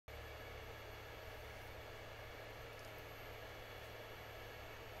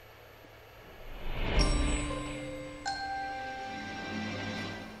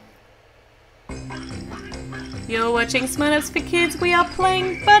You're watching Smart Apps for Kids. We are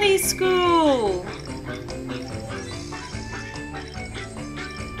playing Buddy School.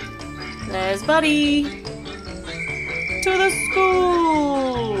 There's Buddy. To the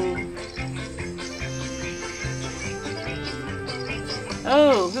school.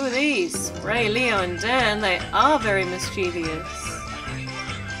 Oh, who are these? Ray, Leo and Dan. They are very mischievous.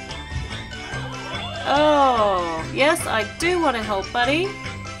 Oh, yes, I do want to help Buddy.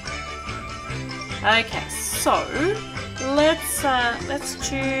 Okay, so let's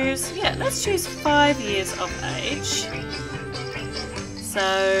choose 5 years of age.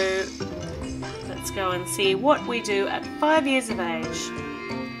 So let's go and see what we do at 5 years of age.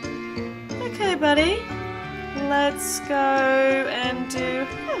 Okay, Buddy. Let's go and do...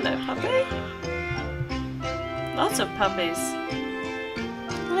 Hello, puppy. Lots of puppies.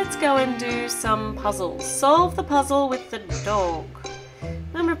 Let's go and do some puzzles. Solve the puzzle with the dog.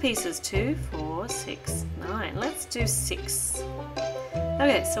 Number of pieces, 2, 4, 6, 9. Let's do 6.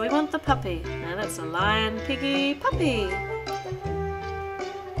 Okay, so we want the puppy. Now that's a lion, piggy, puppy.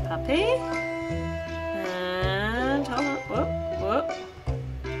 Puppy. And hold on. Whoop, whoop.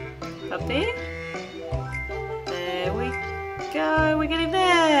 Puppy. There we go. We're getting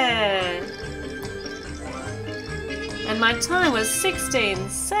there. And my time was 16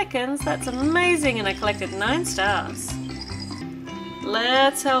 seconds. That's amazing. And I collected 9 stars.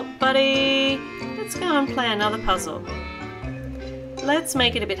 Let's help Buddy. Let's go and play another puzzle. Let's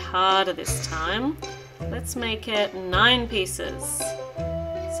make it a bit harder this time. Let's make it 9 pieces.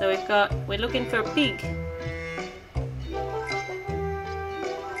 So we're looking for a pig.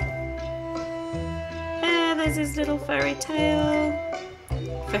 There, there's his little furry tail.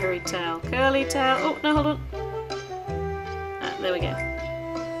 Furry tail, curly tail. Oh, no, hold on. Ah, there we go.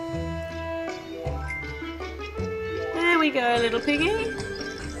 There we go, little piggy.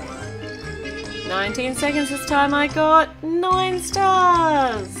 19 seconds this time. I got 9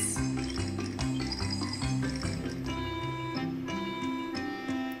 stars.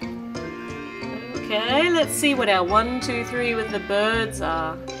 Okay, let's see what our 1, 2, 3 with the birds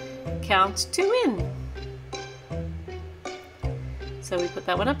are. Count to win. So we put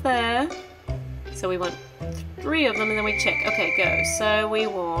that one up there. So we want 3 of them and then we check. Okay, go. So we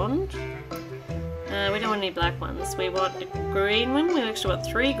want... we don't want any black ones. We want a green one. We actually want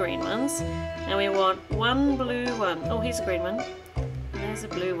 3 green ones. And we want 1 blue one. Oh, here's a green one. And there's a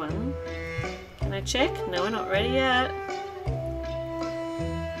blue one. Can I check? No, we're not ready yet.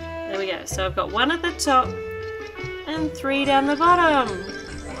 There we go. So I've got 1 at the top and 3 down the bottom.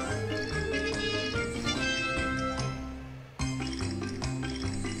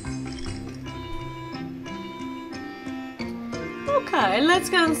 Okay, let's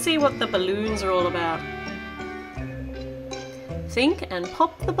go and see what the balloons are all about. Think and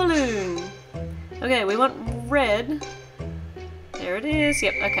pop the balloon. Okay, we want red. There it is.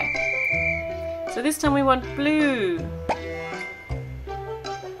 Yep, okay. So this time we want blue.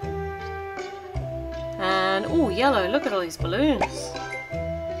 And, oh, yellow. Look at all these balloons.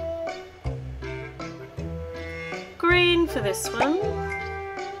 Green for this one.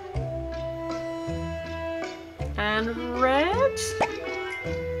 And red,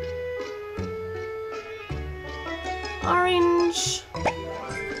 orange,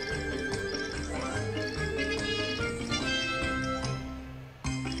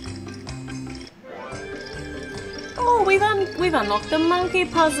 oh, we've unlocked the monkey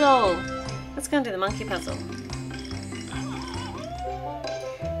puzzle. Let's go and do the monkey puzzle.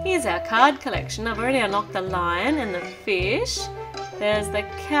 Here's our card collection. I've already unlocked the lion and the fish. There's the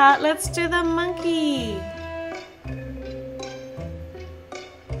cat. Let's do the monkey.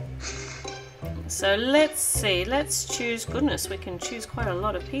 So let's see, let's choose, goodness, we can choose quite a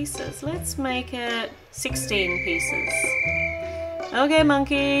lot of pieces. Let's make it 16 pieces. Okay,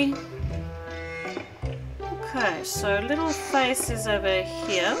 monkey. Okay, so little face is over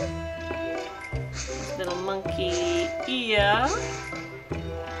here. Little monkey ear.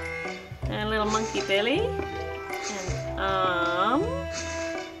 And little monkey belly. And arm.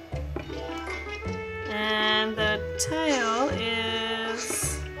 And the tail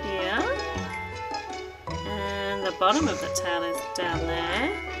is here. The bottom of the tail is down there.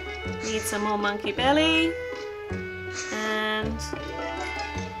 Need some more monkey belly and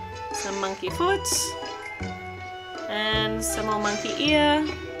some monkey foot and some more monkey ear,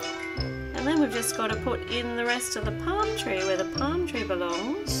 and then we've just got to put in the rest of the palm tree where the palm tree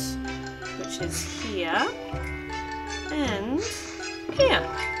belongs, which is here and here.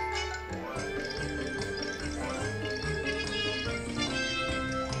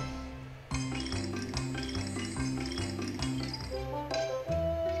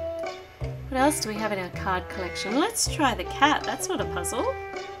 Put else do we have in our card collection? Let's try the cat. That's not a puzzle.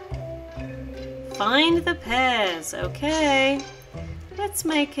 Find the pears. Okay. Let's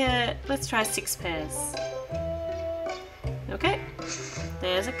try 6 pears. Okay.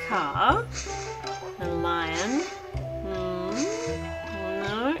 There's a car. A lion.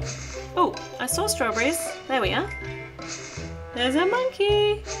 No. Oh, I saw strawberries. There we are. There's a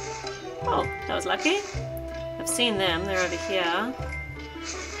monkey. Oh, that was lucky. I've seen them. They're over here.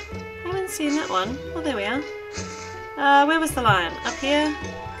 I haven't seen that one. Oh, there we are. Where was the lion? Up here.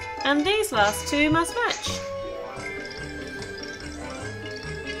 And these last two must match.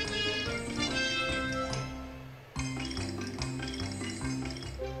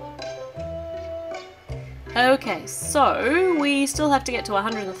 Okay, so we still have to get to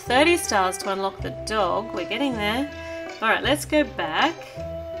 130 stars to unlock the dog. We're getting there. Alright, let's go back.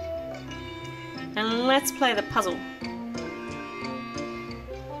 And let's play the puzzle.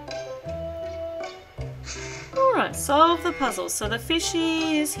 Alright, solve the puzzle. So the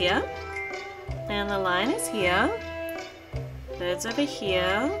fishy is here. And the lion is here. Bird's over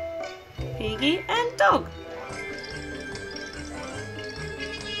here. Piggy and dog.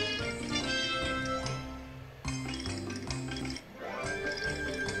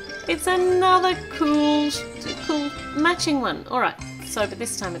 It's another cool matching one. Alright, so but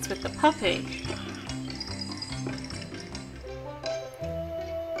this time it's with the puppy.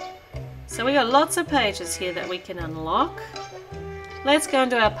 So we got lots of pages here that we can unlock. Let's go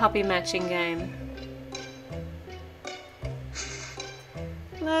into our puppy matching game.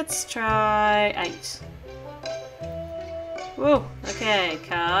 Let's try 8. Whoa, okay,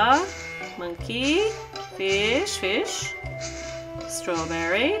 car, monkey, fish,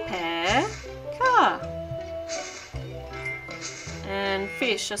 strawberry, pear, car. And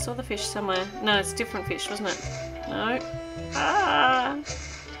fish, I saw the fish somewhere. No, it's a different fish, wasn't it? No. Ah!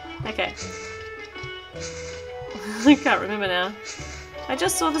 Okay. I can't remember now. I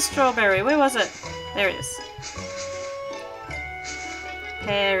just saw the strawberry. Where was it? There it is.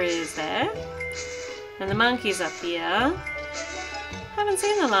 Pear is there. And the monkey's up here. Haven't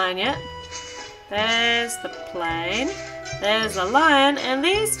seen the lion yet. There's the plane. There's the lion. And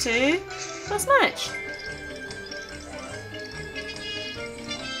these two must match.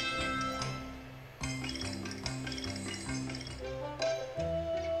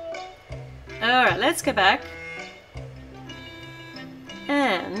 Alright, let's go back.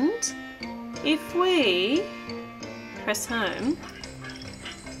 And if we press home,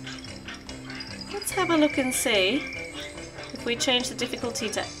 let's have a look and see if we change the difficulty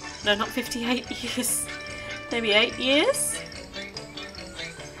to, no, not 58 years, maybe 8 years.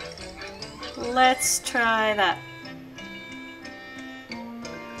 Let's try that.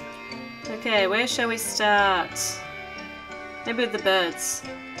 Okay, where shall we start? Maybe with the birds.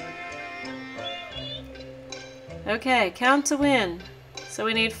 Okay, count to win. So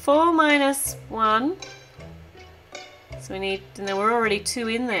we need 4 minus 1. So we need, and then we're already 2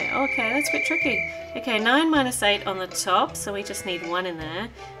 in there. Okay, that's a bit tricky. Okay, 9 minus 8 on the top, so we just need 1 in there.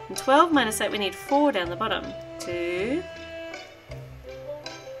 And 12 minus 8, we need 4 down the bottom. 2,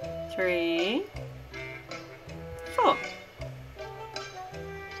 3, 4.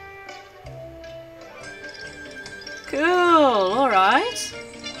 Cool, alright.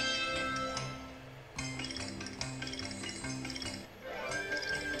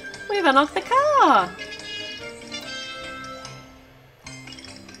 We've unlocked the car!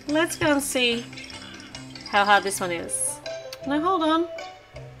 Let's go and see how hard this one is. No, hold on.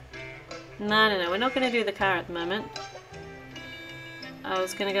 No, we're not going to do the car at the moment. I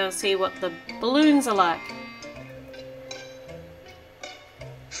was going to go and see what the balloons are like.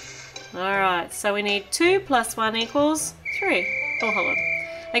 Alright, so we need 2 plus 1 equals 3. Oh, hold on.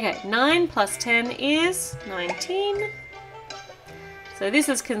 Okay, 9 plus 10 is 19. So this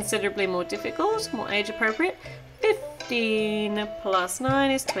is considerably more difficult, more age appropriate. 15 plus 9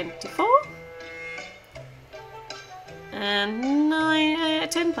 is 24. And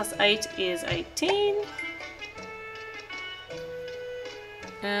 10 plus 8 is 18.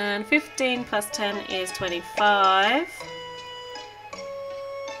 And 15 plus 10 is 25.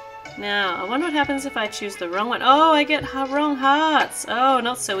 Now, I wonder what happens if I choose the wrong one. Oh, I get wrong hearts. Oh,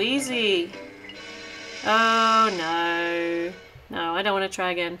 not so easy. Oh, no. No, I don't want to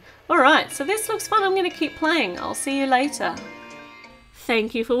try again. Alright, so this looks fun. I'm going to keep playing. I'll see you later.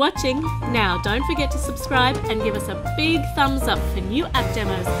 Thank you for watching. Now, don't forget to subscribe and give us a big thumbs up for new app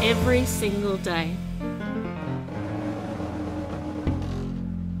demos every single day.